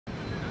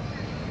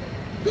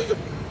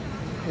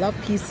Love,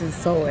 peace, and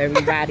soul,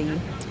 everybody.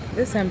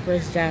 This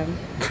Empress Gem.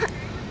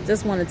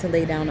 Just wanted to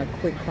lay down a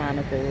quick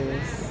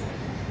chronicles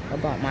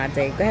about my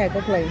day. Go ahead,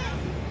 go play.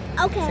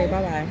 Okay. Say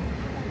bye-bye.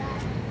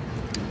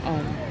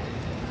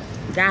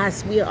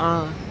 Guys,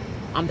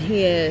 I'm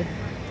here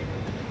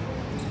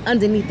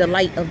underneath the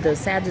light of the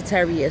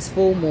Sagittarius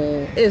full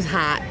moon. It's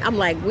hot. I'm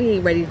like, we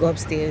ain't ready to go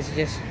upstairs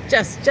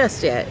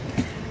just yet.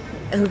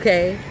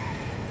 Okay.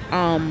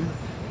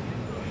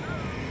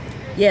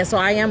 Yeah, so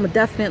I am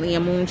definitely a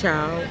moon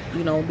child,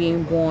 you know,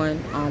 being born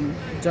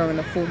during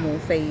the full moon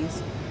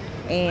phase.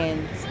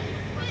 And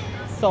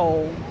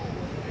so,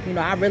 you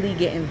know, I really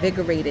get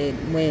invigorated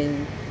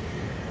when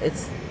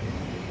it's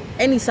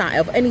any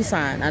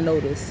sign, I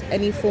notice.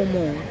 Any full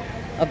moon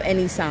of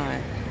any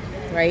sign,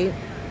 right?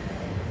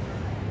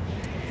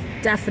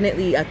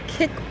 Definitely a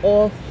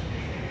kick-off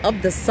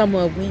of the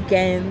summer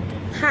weekend.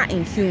 Hot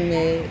and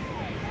humid.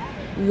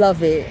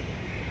 Love it,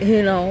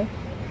 you know.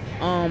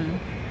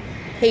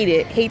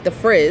 Hate the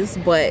frizz,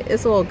 but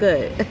it's all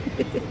good.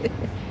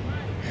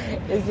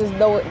 It's just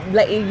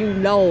letting you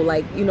know,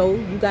 like, you know,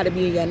 you got to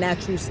be in your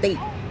natural state.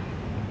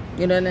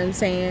 You know what I'm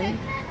saying?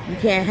 You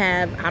can't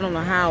have, I don't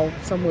know how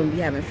someone be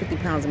having 50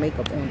 pounds of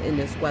makeup on in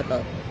this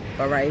weather,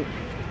 all right?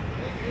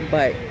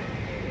 But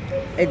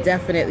it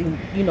definitely,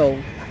 you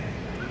know,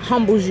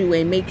 humbles you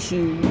and makes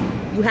you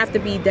have to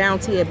be down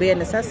to your bare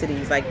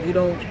necessities. Like, you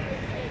don't,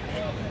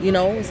 you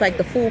know, it's like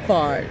the fool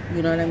card,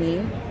 you know what I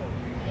mean?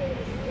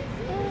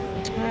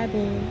 Hi,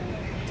 boo.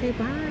 Say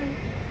bye.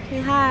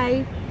 Say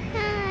hi.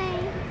 Hi.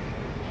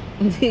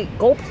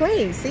 Go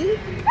play. See?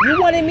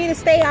 You wanted me to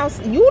stay out.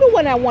 You the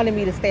one that wanted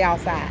me to stay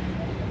outside.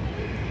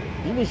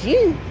 It was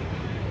you.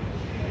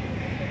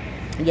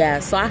 Yeah,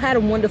 so I had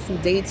a wonderful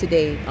day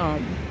today.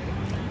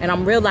 And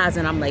I'm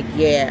realizing, I'm like,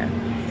 yeah,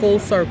 full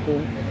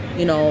circle.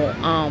 You know,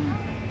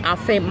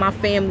 my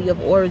family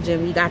of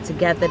origin, we got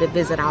together to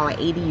visit our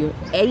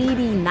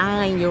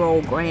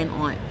 89-year-old grand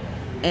aunt.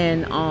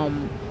 And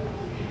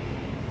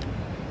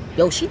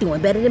yo, she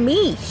doing better than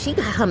me. She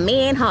got her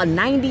man, her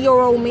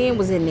 90-year-old man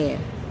was in there.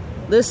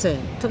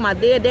 Listen, to my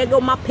dad, there go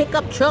my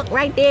pickup truck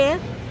right there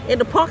in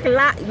the parking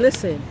lot.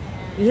 Listen,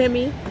 you hear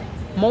me?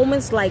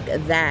 Moments like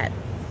that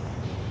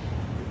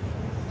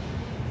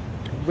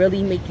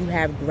really make you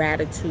have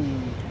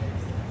gratitude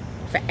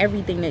for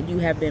everything that you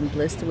have been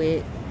blessed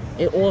with.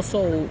 It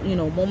also, you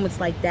know, moments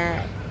like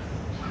that,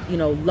 you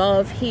know,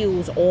 love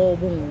heals all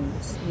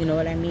wounds. You know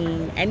what I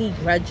mean? Any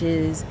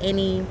grudges,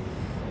 any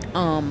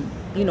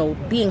you know,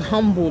 being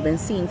humbled and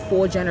seeing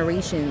 4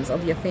 generations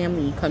of your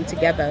family come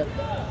together,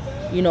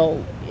 you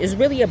know, is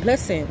really a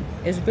blessing.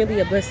 It's really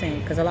a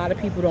blessing, because a lot of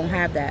people don't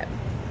have that.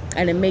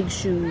 And it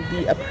makes you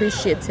be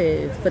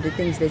appreciative for the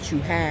things that you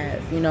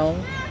have, you know.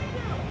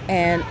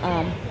 And,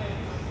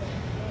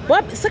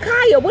 but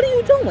Sakaya, what are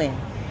you doing?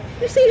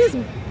 You see his,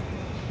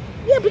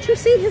 yeah, but you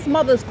see his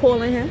mother's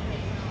calling him.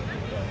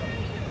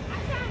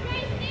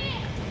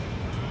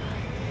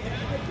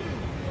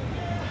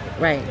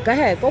 Right, go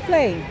ahead, go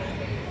play.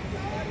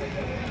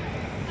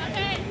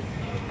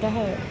 Go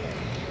ahead.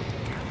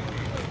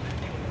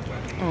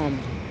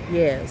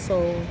 Yeah,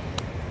 so,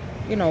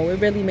 you know, it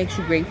really makes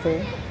you grateful,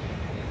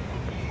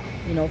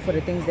 you know, for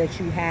the things that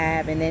you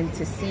have. And then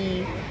to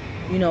see,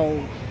 you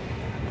know,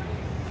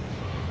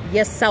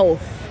 yourself,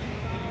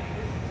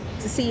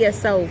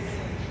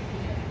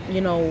 you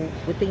know,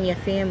 within your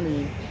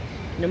family,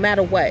 no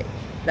matter what,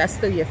 that's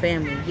still your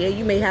family. Yeah,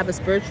 you may have a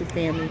spiritual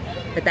family,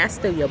 but that's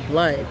still your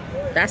blood.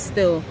 That's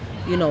still,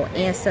 you know,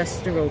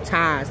 ancestral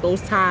ties.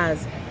 Those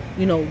ties,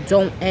 you know,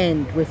 don't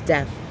end with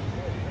death.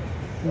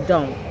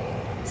 Don't.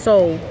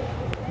 So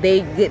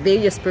they're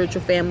your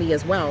spiritual family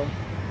as well.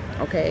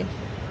 Okay?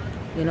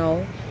 You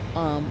know,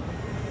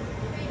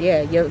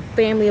 yeah, your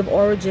family of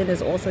origin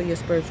is also your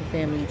spiritual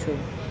family too,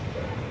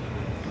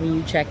 when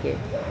you check it.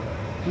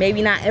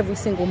 Maybe not every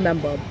single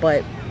member,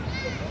 but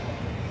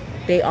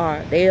they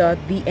are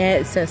the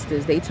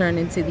ancestors. They turn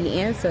into the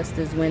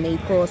ancestors when they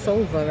cross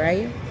over,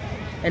 right?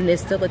 And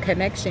there's still a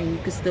connection.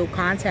 You can still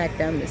contact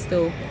them. There's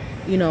still,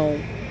 you know,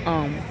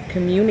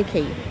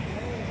 communicate,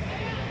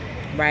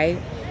 right?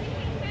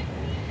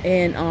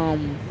 And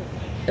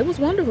it was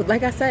wonderful.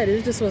 Like I said,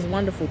 it just was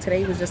wonderful.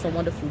 Today was just a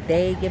wonderful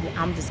day.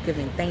 I'm just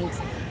giving thanks,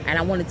 and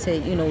I wanted to,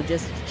 you know,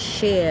 just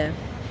share,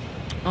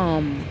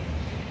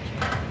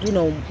 you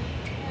know,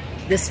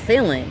 this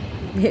feeling.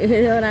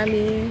 You know what I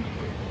mean?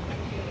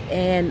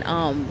 And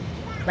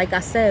like I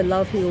said,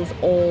 love heals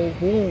all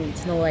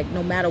wounds. You know, like,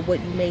 no matter what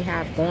you may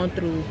have gone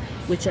through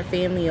with your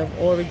family of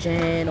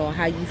origin, or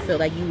how you feel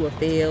like you were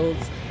failed,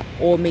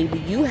 or maybe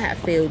you have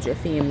failed your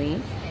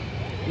family,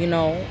 you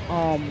know,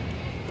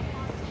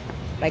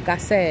 like I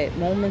said,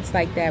 moments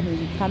like that, when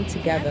you come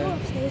together.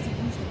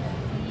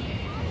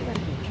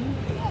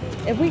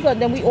 If we go,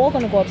 then we all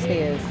gonna go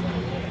upstairs.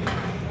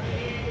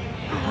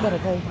 You better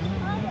go.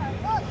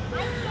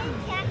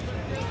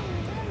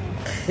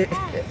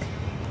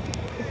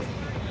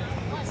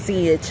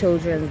 See your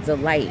children's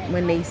delight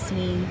when they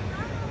see,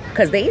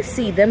 because they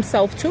see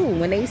themselves too.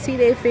 When they see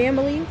their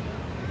family,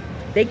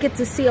 they get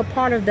to see a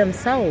part of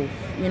themselves,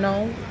 you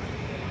know.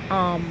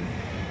 Oh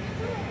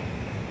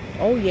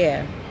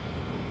yeah,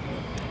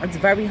 it's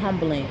very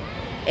humbling.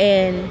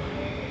 And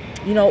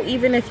you know,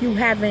 even if you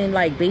having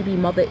like baby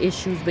mother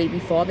issues, baby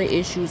father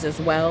issues as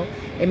well,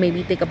 it made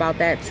me think about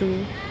that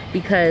too,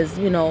 because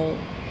you know,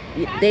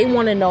 they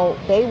want to know,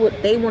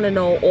 they want to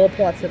know all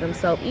parts of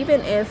themselves.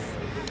 Even if,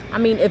 I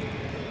mean, if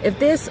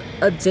there's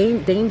a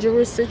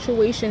dangerous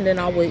situation, then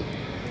I would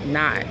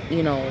not,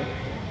 you know,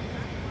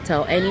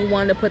 tell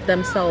anyone to put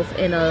themselves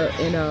in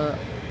a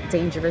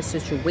dangerous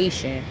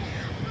situation.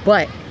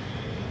 But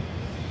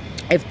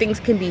if things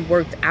can be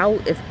worked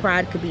out, if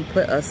pride could be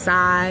put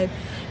aside,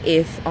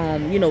 if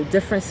you know,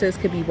 differences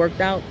could be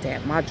worked out,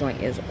 damn, my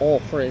joint is all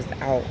frizzed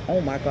out.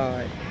 Oh my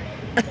god.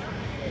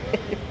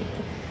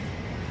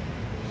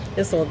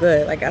 It's all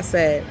good. Like I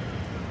said,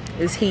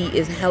 this heat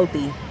is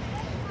healthy.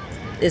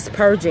 It's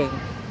purging.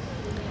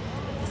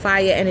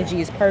 Fire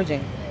energy is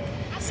purging.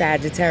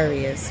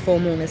 Sagittarius, full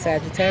moon in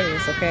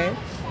Sagittarius, okay?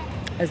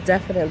 It's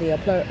definitely a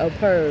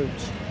purge.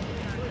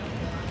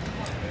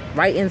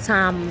 Right in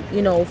time,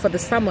 you know, for the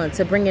summer,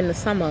 to bring in the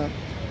summer,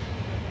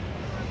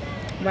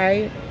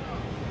 right?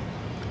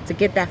 To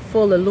get that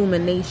full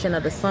illumination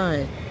of the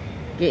sun,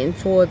 getting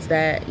towards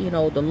that, you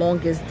know, the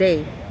longest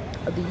day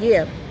of the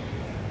year.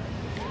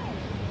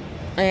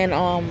 And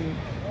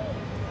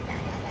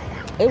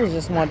it was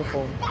just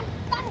wonderful.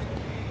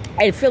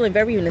 And feeling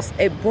very,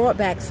 it brought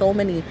back so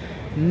many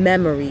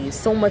memories,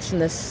 so much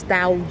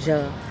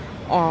nostalgia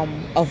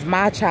of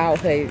my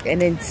childhood.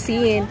 And then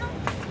seeing,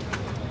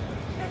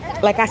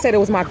 like I said, it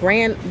was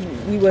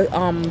we were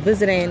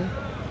visiting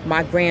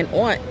my grand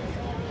aunt,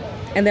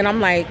 and then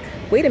I'm like,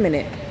 wait a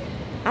minute,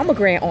 I'm a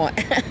grand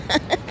aunt.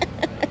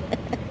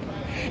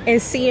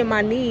 And seeing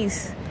my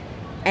niece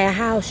and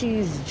how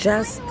she's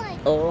just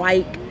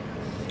like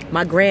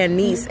my grand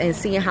niece, and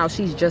seeing how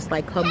she's just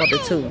like her mother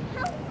too.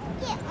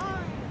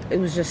 It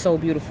was just so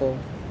beautiful.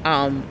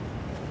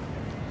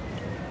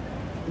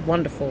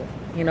 Wonderful.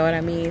 You know what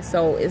I mean?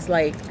 So it's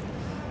like,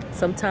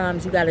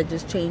 sometimes you gotta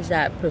just change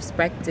that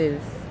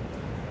perspective.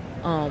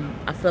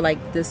 I feel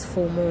like this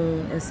full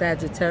moon in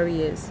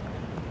Sagittarius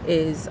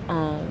is,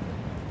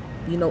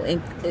 you know,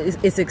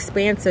 it's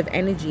expansive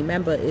energy.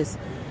 Remember, it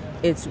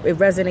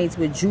resonates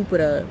with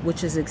Jupiter,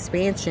 which is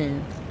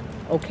expansion,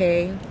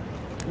 okay?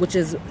 Which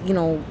is, you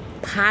know,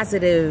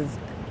 positive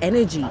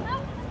energy,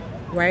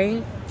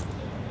 right?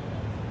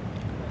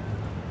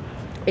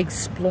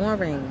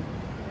 Exploring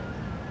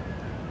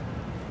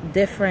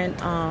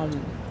different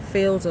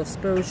fields of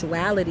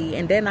spirituality.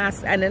 And then I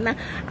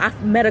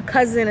met a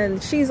cousin,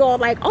 and she's all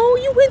like, oh,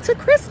 you into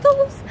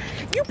crystals?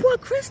 You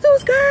bought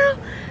crystals, girl?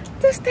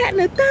 This, that, and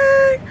the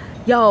third.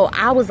 Yo,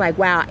 I was like,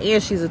 wow.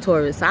 And she's a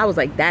Taurus. So I was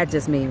like, that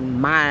just made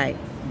my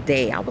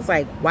day. I was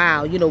like,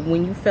 wow. You know,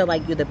 when you feel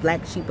like you're the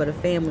black sheep of the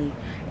family,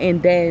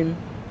 and then,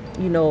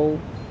 you know,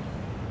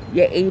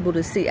 you're able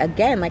to see,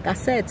 again, like I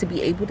said, to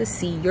be able to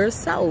see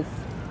yourself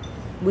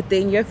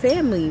within your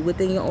family,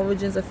 within your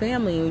origins of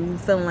family, and you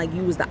feeling like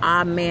you was the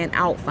odd man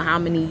out for how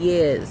many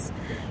years,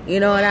 you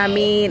know what I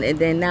mean? And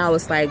then now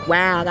it's like,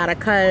 wow, I got a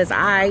cuz, all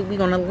right, we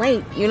gonna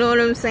link, you know what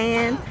I'm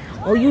saying?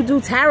 Oh, you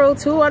do tarot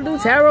too? I do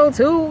tarot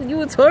too.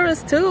 You a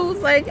Taurus too?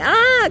 It's like,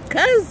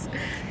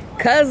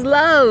 cuz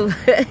love.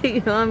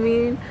 You know what I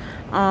mean?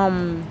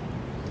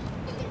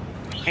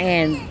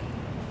 And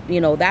you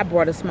know, that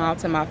brought a smile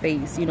to my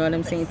face, you know what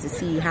I'm saying, to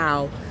see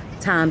how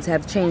times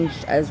have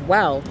changed as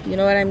well, you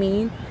know what I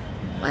mean?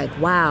 Like,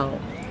 wow,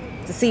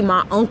 to see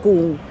my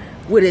uncle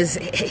with his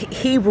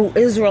Hebrew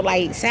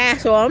Israelite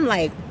sash on, I'm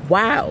like,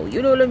 wow,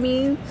 you know what I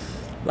mean?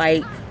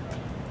 Like,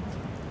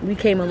 we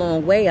came a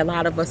long way. A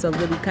lot of us are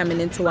really coming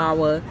into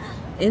our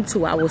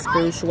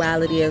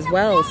spirituality as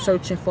well,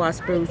 searching for our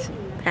spiritual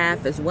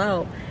path as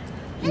well.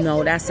 You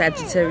know, that's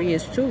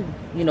Sagittarius too.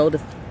 You know,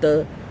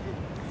 the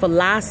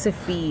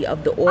philosophy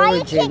of the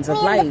origins of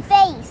life.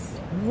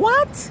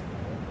 What?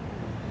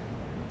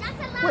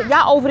 What?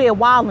 Y'all over there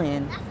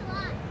wilding.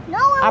 No,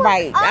 all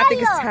right, I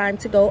think it's time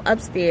to go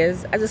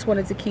upstairs. I just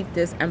wanted to keep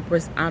this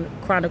Empress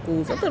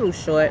Chronicles a little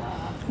short.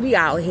 We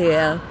out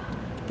here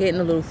getting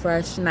a little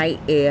fresh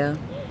night air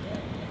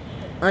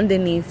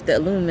underneath the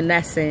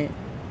luminescent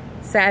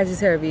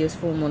Sagittarius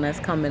full moon that's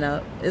coming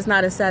up. It's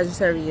not a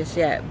Sagittarius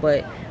yet,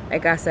 but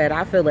like I said,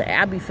 I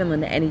be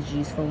feeling the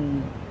energies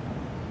from,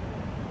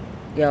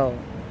 yo,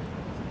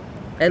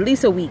 at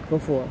least a week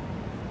before,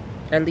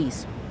 at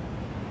least.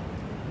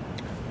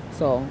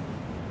 So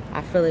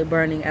I feel it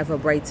burning ever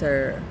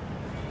brighter.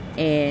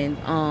 And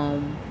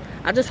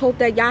I just hope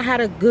that y'all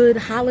had a good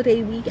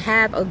holiday week.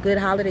 Have a good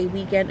holiday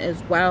weekend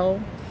as well.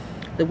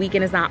 The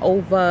weekend is not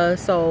over,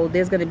 so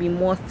there's going to be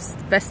more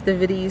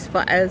festivities for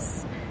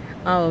us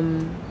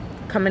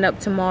coming up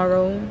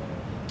tomorrow.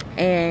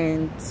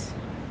 And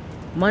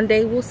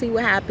Monday, we'll see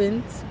what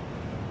happens.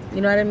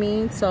 You know what I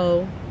mean?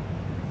 So,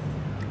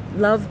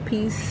 love,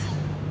 peace,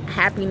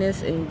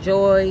 happiness, and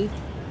joy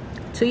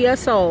to your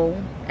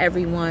soul,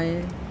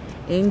 everyone.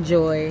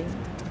 Enjoy,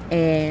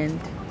 and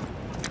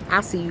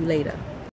I'll see you later.